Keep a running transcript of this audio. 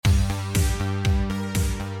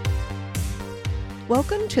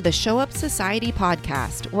Welcome to the Show Up Society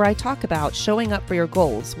podcast, where I talk about showing up for your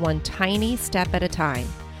goals one tiny step at a time.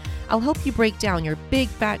 I'll help you break down your big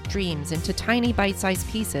fat dreams into tiny bite-sized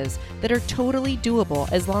pieces that are totally doable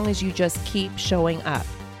as long as you just keep showing up.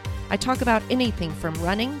 I talk about anything from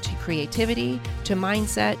running to creativity to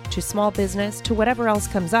mindset to small business to whatever else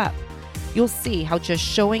comes up. You'll see how just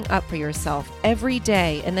showing up for yourself every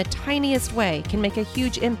day in the tiniest way can make a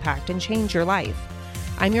huge impact and change your life.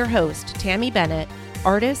 I'm your host, Tammy Bennett,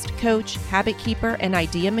 artist, coach, habit keeper, and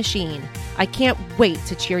idea machine. I can't wait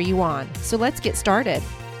to cheer you on. So let's get started.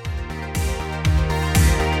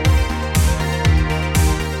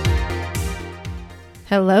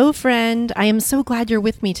 Hello, friend. I am so glad you're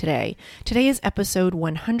with me today. Today is episode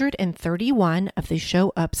 131 of the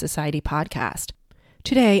Show Up Society podcast.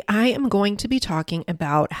 Today, I am going to be talking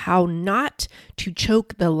about how not to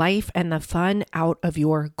choke the life and the fun out of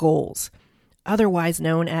your goals, otherwise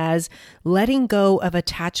known as letting go of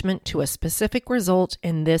attachment to a specific result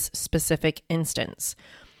in this specific instance.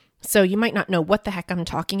 So you might not know what the heck I'm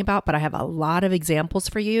talking about, but I have a lot of examples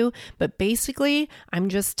for you. But basically, I'm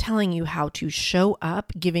just telling you how to show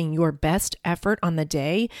up, giving your best effort on the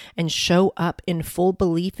day and show up in full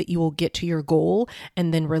belief that you will get to your goal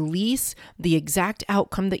and then release the exact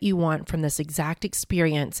outcome that you want from this exact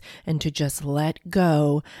experience and to just let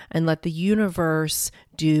go and let the universe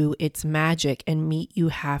do its magic and meet you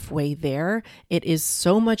halfway there. It is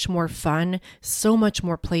so much more fun, so much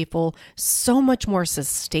more playful, so much more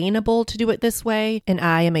sustainable to do it this way. And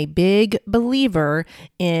I am a big believer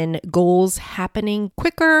in goals happening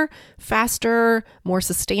quicker, faster, more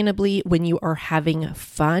sustainably when you are having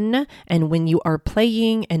fun and when you are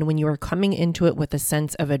playing and when you are coming into it with a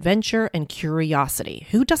sense of adventure and curiosity.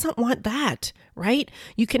 Who doesn't want that, right?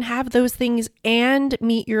 You can have those things and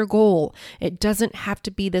meet your goal. It doesn't have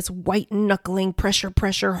to be this white knuckling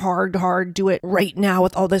pressure, hard, do it right now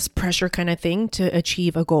with all this pressure kind of thing to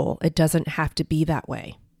achieve a goal. It doesn't have to be that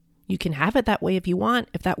way. You can have it that way if you want.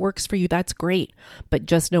 If that works for you, that's great. But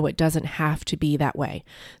just know it doesn't have to be that way.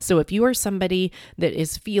 So if you are somebody that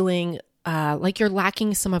is feeling like you're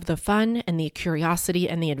lacking some of the fun and the curiosity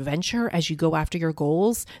and the adventure as you go after your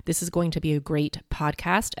goals, this is going to be a great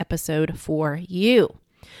podcast episode for you.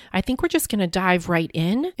 I think we're just going to dive right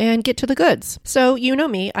in and get to the goods. So you know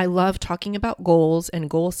me, I love talking about goals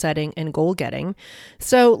and goal setting and goal getting.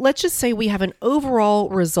 So let's just say we have an overall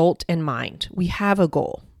result in mind. We have a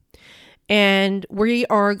goal and you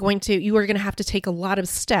are going to have to take a lot of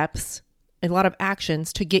steps, a lot of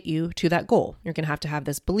actions to get you to that goal. You're going to have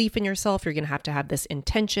this belief in yourself. You're going to have this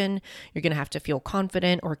intention. You're going to have to feel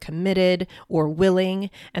confident or committed or willing.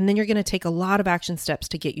 And then you're going to take a lot of action steps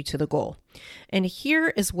to get you to the goal. And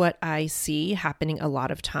here is what I see happening a lot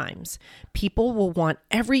of times. People will want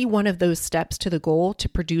every one of those steps to the goal to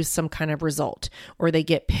produce some kind of result, or they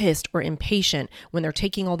get pissed or impatient when they're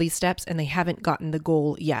taking all these steps and they haven't gotten the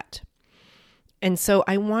goal yet. And so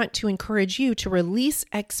I want to encourage you to release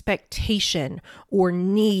expectation or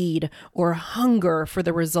need or hunger for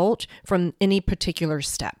the result from any particular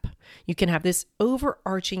step. You can have this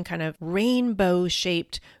overarching kind of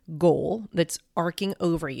rainbow-shaped goal that's arcing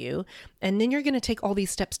over you, and then you're going to take all these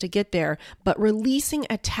steps to get there, but releasing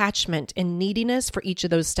attachment and neediness for each of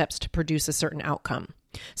those steps to produce a certain outcome.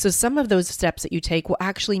 So some of those steps that you take will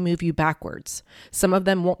actually move you backwards. Some of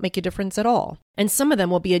them won't make a difference at all. And some of them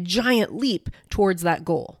will be a giant leap towards that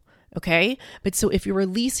goal. Okay? But so if you're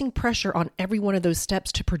releasing pressure on every one of those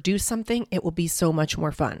steps to produce something, it will be so much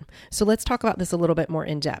more fun. So let's talk about this a little bit more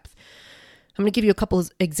in depth. I'm going to give you a couple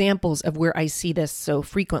of examples of where I see this so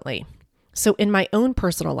frequently. So in my own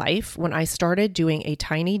personal life, when I started doing a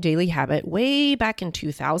tiny daily habit way back in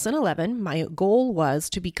 2011, my goal was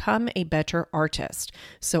to become a better artist.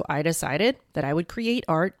 So I decided that I would create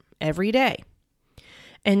art every day.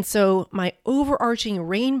 And so my overarching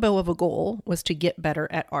rainbow of a goal was to get better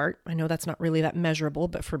at art. I know that's not really that measurable,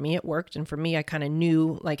 but for me it worked. And for me, I kind of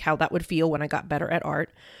knew like how that would feel when I got better at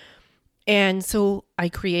art. And so I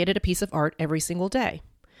created a piece of art every single day.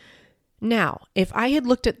 Now, if I had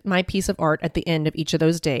looked at my piece of art at the end of each of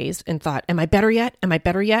those days and thought, am I better yet? Am I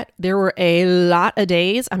better yet? There were a lot of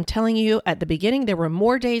days. I'm telling you, at the beginning, there were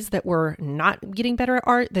more days that were not getting better at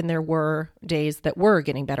art than there were days that were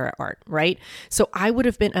getting better at art, right? So I would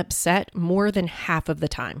have been upset more than half of the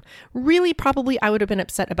time. Really, probably I would have been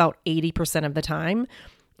upset about 80% of the time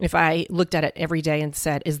if I looked at it every day and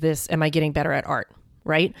said, am I getting better at art,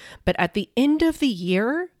 right? But at the end of the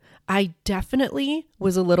year, I definitely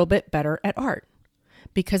was a little bit better at art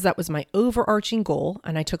because that was my overarching goal.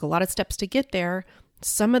 And I took a lot of steps to get there.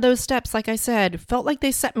 Some of those steps, like I said, felt like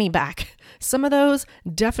they set me back. Some of those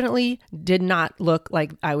definitely did not look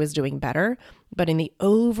like I was doing better. But in the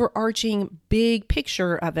overarching big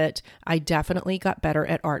picture of it, I definitely got better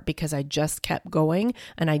at art because I just kept going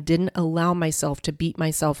and I didn't allow myself to beat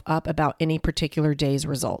myself up about any particular day's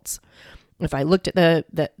results. If I looked at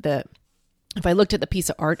if I looked at the piece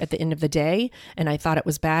of art at the end of the day and I thought it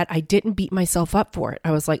was bad, I didn't beat myself up for it.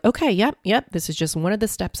 I was like, okay, yep, this is just one of the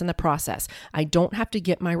steps in the process. I don't have to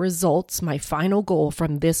get my results, my final goal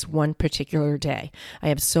from this one particular day. I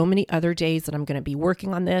have so many other days that I'm going to be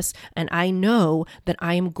working on this, and I know that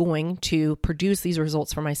I am going to produce these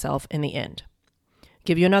results for myself in the end.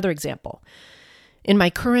 Give you another example. In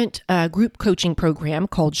my current group coaching program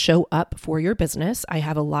called Show Up for Your Business, I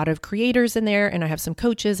have a lot of creators in there, and I have some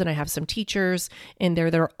coaches and I have some teachers in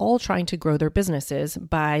there that are all trying to grow their businesses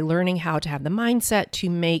by learning how to have the mindset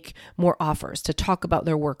to make more offers, to talk about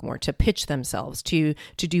their work more, to pitch themselves, to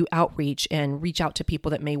do outreach and reach out to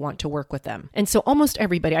people that may want to work with them. And so almost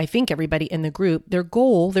everybody, I think everybody in the group, their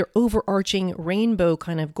goal, their overarching rainbow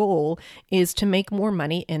kind of goal is to make more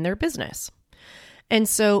money in their business. And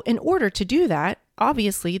so in order to do that,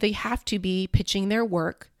 obviously they have to be pitching their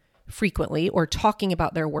work frequently or talking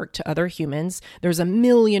about their work to other humans. There's a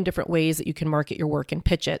million different ways that you can market your work and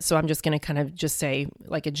pitch it. So I'm just going to kind of just say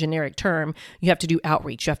like a generic term, you have to do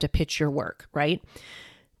outreach, you have to pitch your work, right?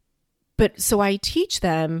 But so I teach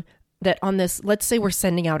them that on this, let's say we're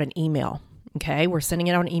sending out an email. Okay, we're sending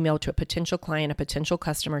out an email to a potential client, a potential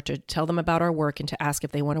customer to tell them about our work and to ask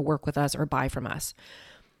if they want to work with us or buy from us.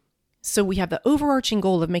 So we have the overarching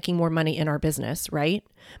goal of making more money in our business, right?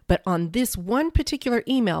 But on this one particular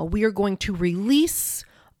email, we are going to release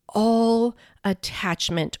all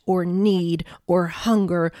attachment or need or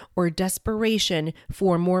hunger or desperation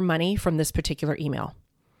for more money from this particular email.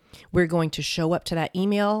 We're going to show up to that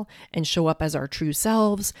email and show up as our true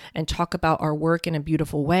selves and talk about our work in a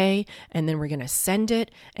beautiful way. And then we're going to send it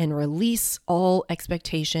and release all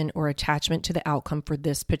expectation or attachment to the outcome for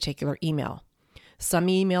this particular email. Some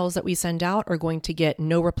emails that we send out are going to get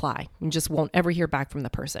no reply. You just won't ever hear back from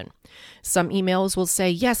the person. Some emails will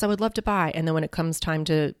say, yes, I would love to buy. And then when it comes time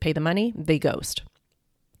to pay the money, they ghost.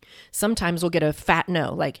 Sometimes we'll get a fat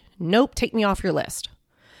no, like, nope, take me off your list.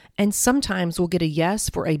 And sometimes we'll get a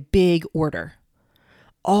yes for a big order.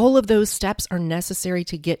 All of those steps are necessary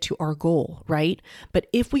to get to our goal, right? But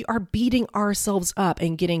if we are beating ourselves up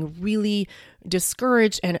and getting really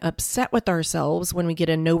discouraged and upset with ourselves when we get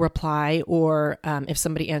a no reply or if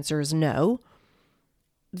somebody answers no,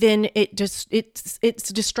 then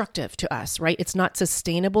it's destructive to us, right? It's not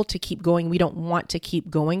sustainable to keep going. We don't want to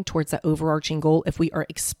keep going towards that overarching goal if we are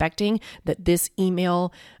expecting that this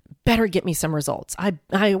email better get me some results.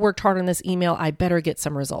 I worked hard on this email. I better get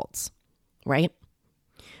some results, right?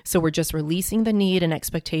 So we're just releasing the need and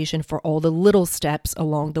expectation for all the little steps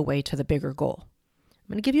along the way to the bigger goal. I'm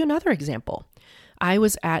going to give you another example. I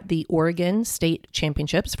was at the Oregon State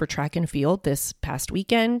Championships for track and field this past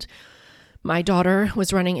weekend. My daughter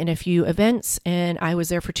was running in a few events and I was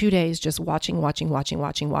there for 2 days just watching.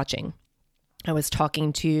 I was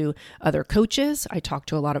talking to other coaches. I talked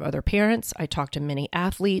to a lot of other parents. I talked to many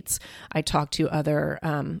athletes. I talked to other,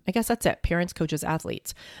 I guess that's it, parents, coaches,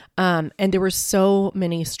 athletes. And there were so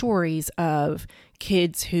many stories of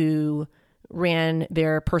kids who ran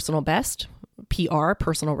their personal best, PR,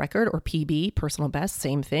 personal record, or PB, personal best,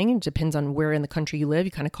 same thing. It depends on where in the country you live.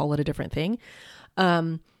 You kind of call it a different thing.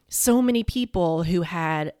 So many people who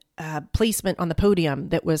had placement on the podium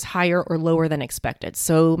that was higher or lower than expected.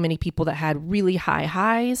 So many people that had really high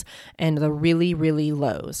highs and the really, really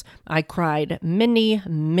lows. I cried many,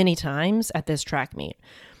 many times at this track meet.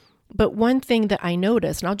 But one thing that I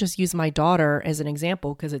noticed, and I'll just use my daughter as an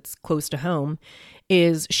example because it's close to home,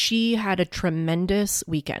 is she had a tremendous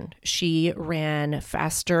weekend. She ran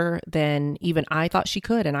faster than even I thought she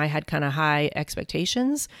could, and I had kind of high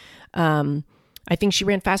expectations. I think she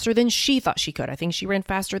ran faster than she thought she could. I think she ran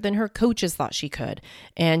faster than her coaches thought she could.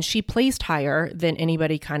 And she placed higher than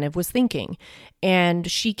anybody kind of was thinking. And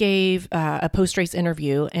she gave a post-race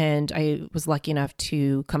interview, and I was lucky enough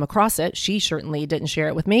to come across it. She certainly didn't share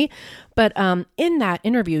it with me. But in that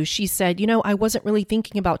interview, she said, I wasn't really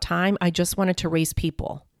thinking about time. I just wanted to race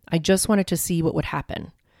people. I just wanted to see what would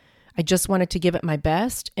happen. I just wanted to give it my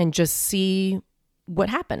best and just see what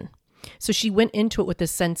happened. So she went into it with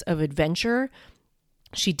this sense of adventure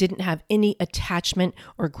She didn't have any attachment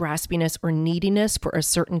or graspiness or neediness for a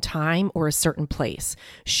certain time or a certain place.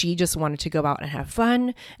 She just wanted to go out and have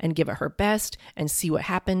fun and give it her best and see what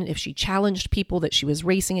happened if she challenged people that she was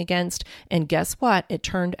racing against. And guess what? It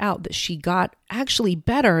turned out that she got actually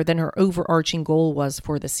better than her overarching goal was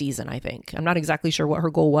for the season, I think. I'm not exactly sure what her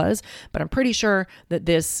goal was, but I'm pretty sure that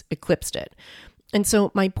this eclipsed it. And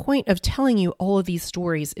so my point of telling you all of these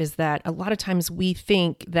stories is that a lot of times we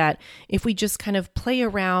think that if we just kind of play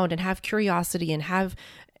around and have curiosity and have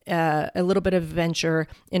a little bit of adventure,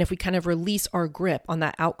 and if we kind of release our grip on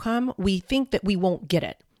that outcome, we think that we won't get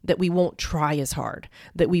it, that we won't try as hard,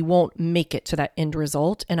 that we won't make it to that end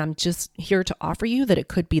result. And I'm just here to offer you that it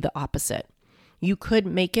could be the opposite. You could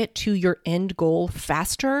make it to your end goal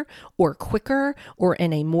faster or quicker or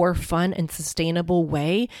in a more fun and sustainable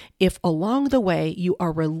way if along the way you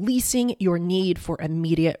are releasing your need for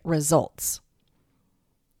immediate results,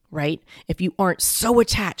 right? If you aren't so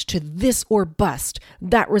attached to this or bust,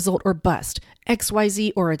 that result or bust,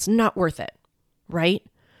 XYZ or it's not worth it, right?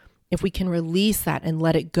 If we can release that and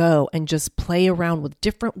let it go and just play around with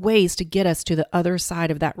different ways to get us to the other side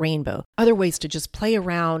of that rainbow, other ways to just play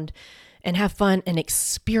around and have fun and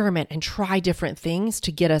experiment and try different things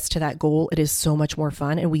to get us to that goal, it is so much more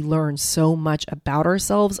fun. And we learn so much about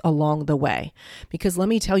ourselves along the way. Because let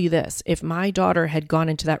me tell you this, if my daughter had gone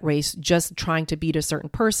into that race just trying to beat a certain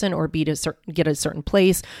person or get a certain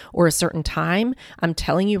place or a certain time, I'm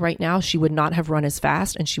telling you right now, she would not have run as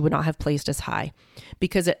fast and she would not have placed as high,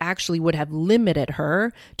 because it actually would have limited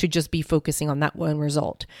her to just be focusing on that one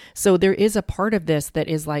result. So there is a part of this that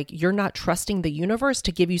is like, you're not trusting the universe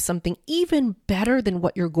to give you something even better than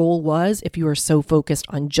what your goal was if you are so focused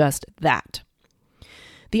on just that.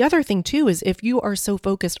 The other thing too is if you are so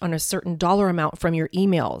focused on a certain dollar amount from your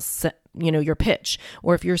emails, your pitch,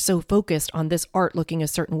 or if you're so focused on this art looking a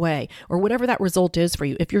certain way, or whatever that result is for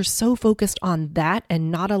you, if you're so focused on that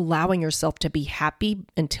and not allowing yourself to be happy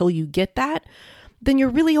until you get that, then you're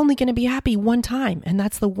really only going to be happy one time. And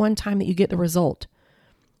that's the one time that you get the result.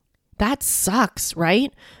 That sucks,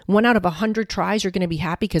 right? 1 out of 100 tries, you're going to be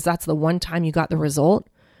happy because that's the one time you got the result.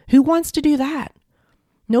 Who wants to do that?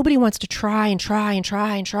 Nobody wants to try and try and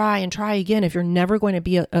try and try and try again if you're never going to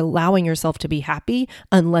be allowing yourself to be happy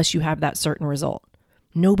unless you have that certain result.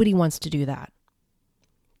 Nobody wants to do that.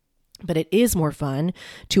 But it is more fun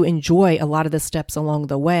to enjoy a lot of the steps along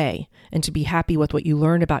the way and to be happy with what you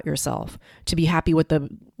learned about yourself, to be happy with the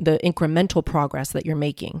incremental progress that you're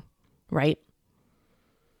making, right?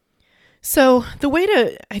 So the way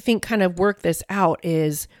to, I think, kind of work this out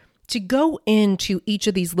is to go into each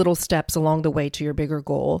of these little steps along the way to your bigger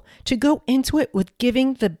goal, to go into it with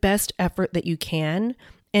giving the best effort that you can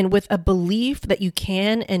and with a belief that you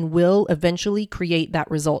can and will eventually create that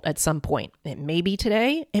result at some point. It may be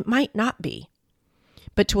today, it might not be.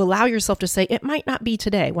 But to allow yourself to say, it might not be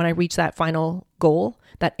today when I reach that final goal,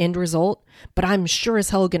 that end result, but I'm sure as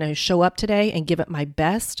hell going to show up today and give it my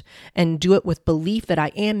best and do it with belief that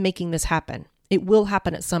I am making this happen. It will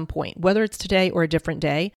happen at some point, whether it's today or a different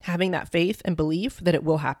day, having that faith and belief that it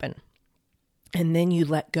will happen. And then you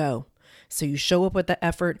let go. So you show up with the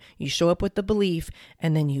effort, you show up with the belief,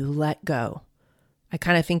 and then you let go. I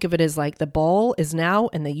kind of think of it as like the ball is now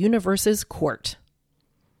in the universe's court.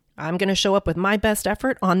 I'm going to show up with my best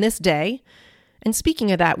effort on this day. And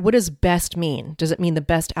speaking of that, what does best mean? Does it mean the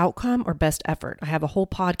best outcome or best effort? I have a whole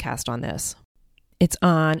podcast on this. It's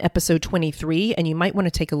on episode 23, and you might want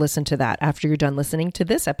to take a listen to that after you're done listening to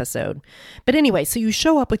this episode. But anyway, so you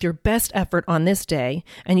show up with your best effort on this day,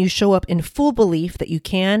 and you show up in full belief that you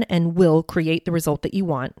can and will create the result that you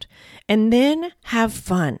want. And then have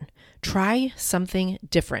fun. Try something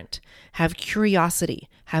different. Have curiosity,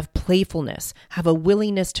 have playfulness, have a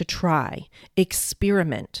willingness to try,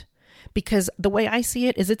 experiment. Because the way I see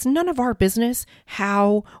it is it's none of our business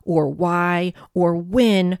how or why or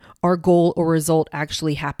when our goal or result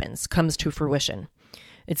actually happens, comes to fruition.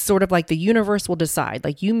 It's sort of like the universe will decide.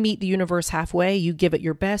 Like you meet the universe halfway, you give it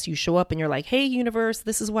your best, you show up and you're like, hey, universe,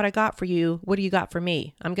 this is what I got for you. What do you got for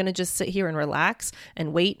me? I'm going to just sit here and relax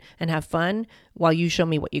and wait and have fun while you show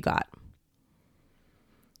me what you got.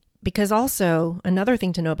 Because also another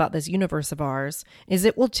thing to know about this universe of ours is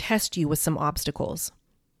it will test you with some obstacles.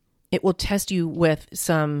 It will test you with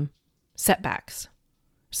some setbacks,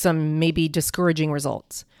 some maybe discouraging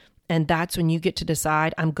results. And that's when you get to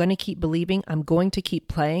decide, I'm going to keep believing, I'm going to keep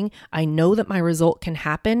playing. I know that my result can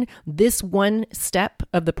happen. This one step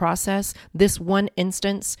of the process, this one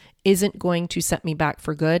instance isn't going to set me back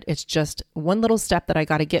for good. It's just one little step that I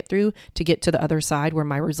got to get through to get to the other side where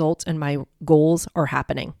my results and my goals are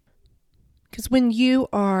happening. Because when you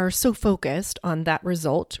are so focused on that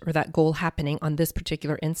result or that goal happening on this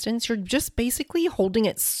particular instance, you're just basically holding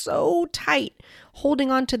it so tight,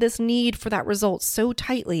 holding on to this need for that result so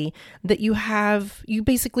tightly that you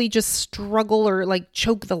basically just struggle or like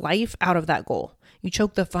choke the life out of that goal. You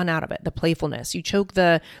choke the fun out of it, the playfulness. You choke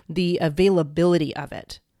the availability of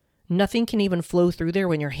it. Nothing can even flow through there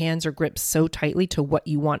when your hands are gripped so tightly to what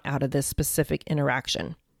you want out of this specific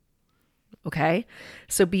interaction. Okay?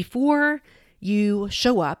 So before you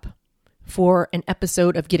show up for an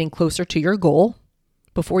episode of getting closer to your goal,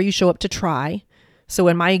 before you show up to try. So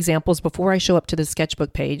in my examples, before I show up to the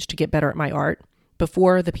sketchbook page to get better at my art,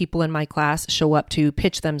 before the people in my class show up to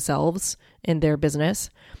pitch themselves in their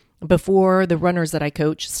business, before the runners that I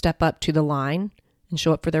coach step up to the line and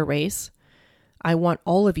show up for their race, I want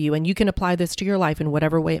all of you, and you can apply this to your life in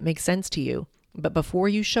whatever way it makes sense to you. But before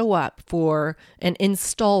you show up for an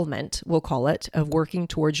installment, we'll call it, of working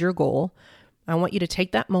towards your goal, I want you to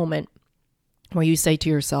take that moment where you say to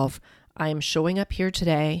yourself, I am showing up here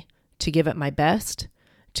today to give it my best,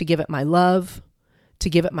 to give it my love, to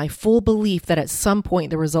give it my full belief that at some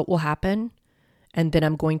point the result will happen. And then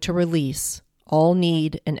I'm going to release all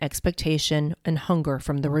need and expectation and hunger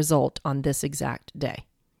from the result on this exact day.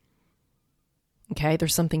 Okay,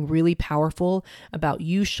 there's something really powerful about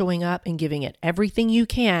you showing up and giving it everything you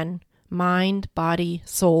can, mind, body,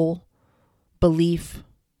 soul, belief,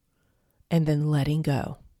 and then letting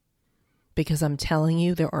go. Because I'm telling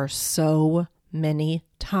you, there are so many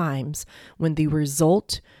times when the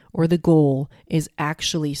result or the goal is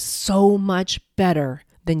actually so much better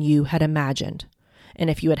than you had imagined. And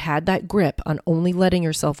if you had had that grip on only letting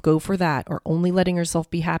yourself go for that, or only letting yourself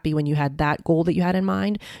be happy when you had that goal that you had in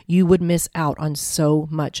mind, you would miss out on so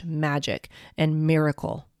much magic and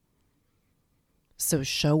miracle. So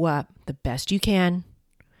show up the best you can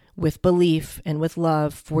with belief and with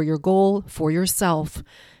love for your goal, for yourself,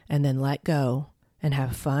 and then let go and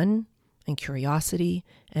have fun and curiosity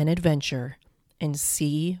and adventure and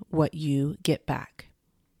see what you get back.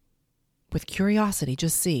 With curiosity,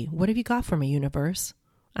 just see, what have you got for me, universe?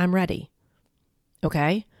 I'm ready.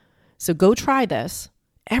 Okay? So go try this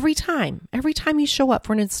every time you show up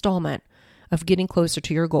for an installment of getting closer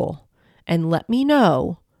to your goal, and let me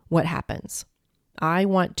know what happens. I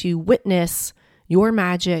want to witness your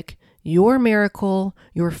magic, your miracle,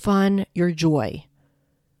 your fun, your joy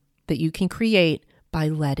that you can create by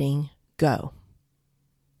letting go.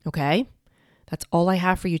 Okay? That's all I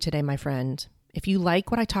have for you today, my friend. If you like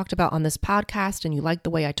what I talked about on this podcast and you like the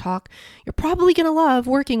way I talk, you're probably going to love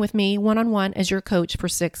working with me one-on-one as your coach for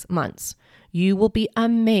 6 months. You will be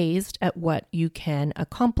amazed at what you can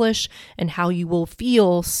accomplish and how you will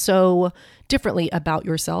feel so differently about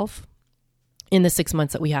yourself in the 6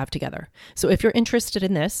 months that we have together. So if you're interested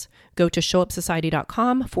in this, go to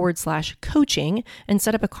showupsociety.com/coaching and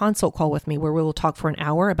set up a consult call with me where we will talk for an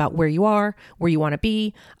hour about where you are, where you want to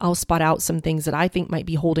be. I'll spot out some things that I think might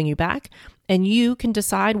be holding you back, and you can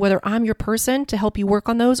decide whether I'm your person to help you work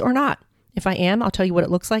on those or not. If I am, I'll tell you what it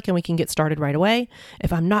looks like and we can get started right away.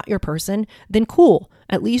 If I'm not your person, then cool.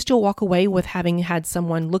 At least you'll walk away with having had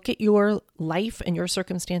someone look at your life and your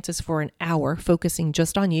circumstances for an hour, focusing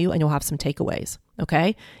just on you, and you'll have some takeaways.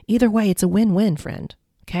 Okay? Either way, it's a win-win, friend.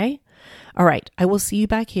 Okay? All right. I will see you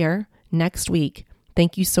back here next week.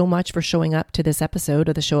 Thank you so much for showing up to this episode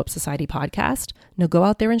of the Show Up Society podcast. Now go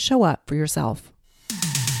out there and show up for yourself.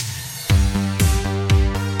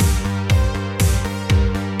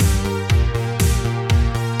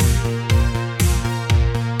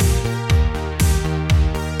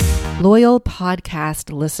 Loyal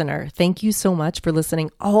podcast listener, thank you so much for listening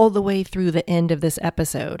all the way through the end of this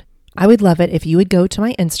episode. I would love it if you would go to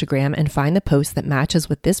my Instagram and find the post that matches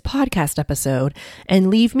with this podcast episode and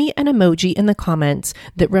leave me an emoji in the comments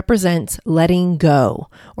that represents letting go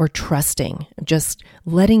or trusting, just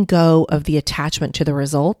letting go of the attachment to the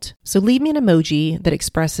result. So leave me an emoji that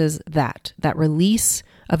expresses that release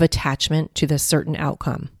of attachment to the certain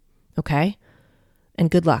outcome. Okay? And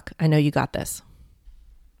good luck. I know you got this.